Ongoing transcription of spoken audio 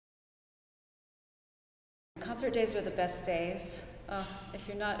concert days are the best days. If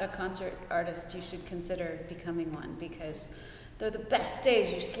you're not a concert artist, you should consider becoming one, because they're the best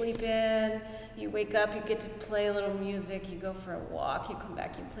days. You sleep in, you wake up, you get to play a little music, you go for a walk, you come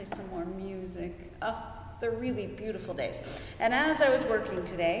back, you play some more music. They're really beautiful days. And as I was working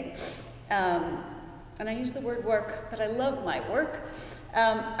today, and I use the word work, but I love my work,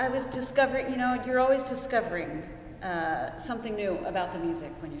 I was discovering, you're always discovering something new about the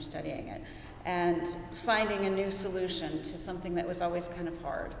music when you're studying it, and finding a new solution to something that was always kind of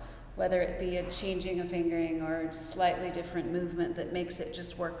hard, whether it be a changing a fingering or a slightly different movement that makes it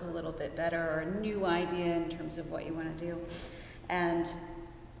just work a little bit better, or a new idea in terms of what you want to do. And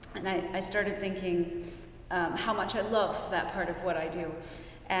I started thinking how much I love that part of what I do.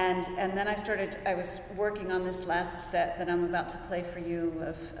 And then I was working on this last set that I'm about to play for you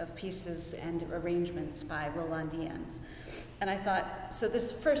of pieces and arrangements by Roland Dyens. And I thought, so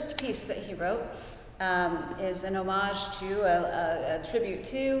this first piece that he wrote is an homage to, a tribute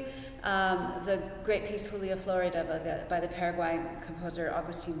to the great piece Julia Florida by the Paraguayan composer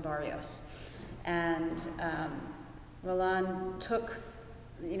Augustine Barrios. And Roland took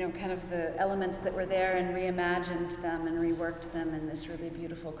kind of the elements that were there and reimagined them and reworked them in this really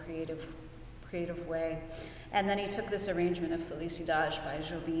beautiful, creative way. And then he took this arrangement of Felicidade by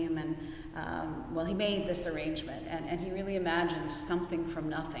Jobim, and he made this arrangement, and he really imagined something from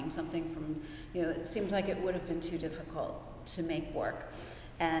nothing, something from, it seemed like it would have been too difficult to make work.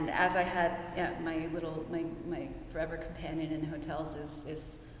 And as I had, my forever companion in hotels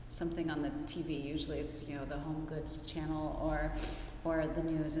is something on the TV. Usually it's, the home goods channel or the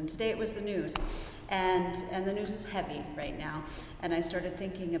news. And today it was the news. And the news is heavy right now. And I started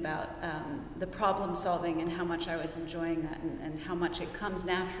thinking about the problem solving and how much I was enjoying that, and how much it comes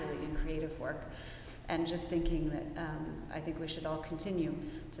naturally in creative work. And just thinking that I think we should all continue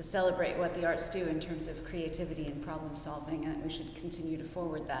to celebrate what the arts do in terms of creativity and problem solving, and we should continue to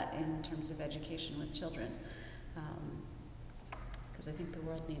forward that in terms of education with children. Because I think the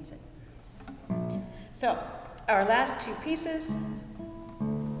world needs it. So, our last two pieces.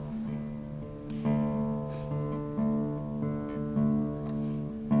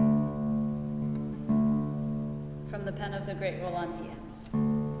 From the pen of the great Roland Dyens.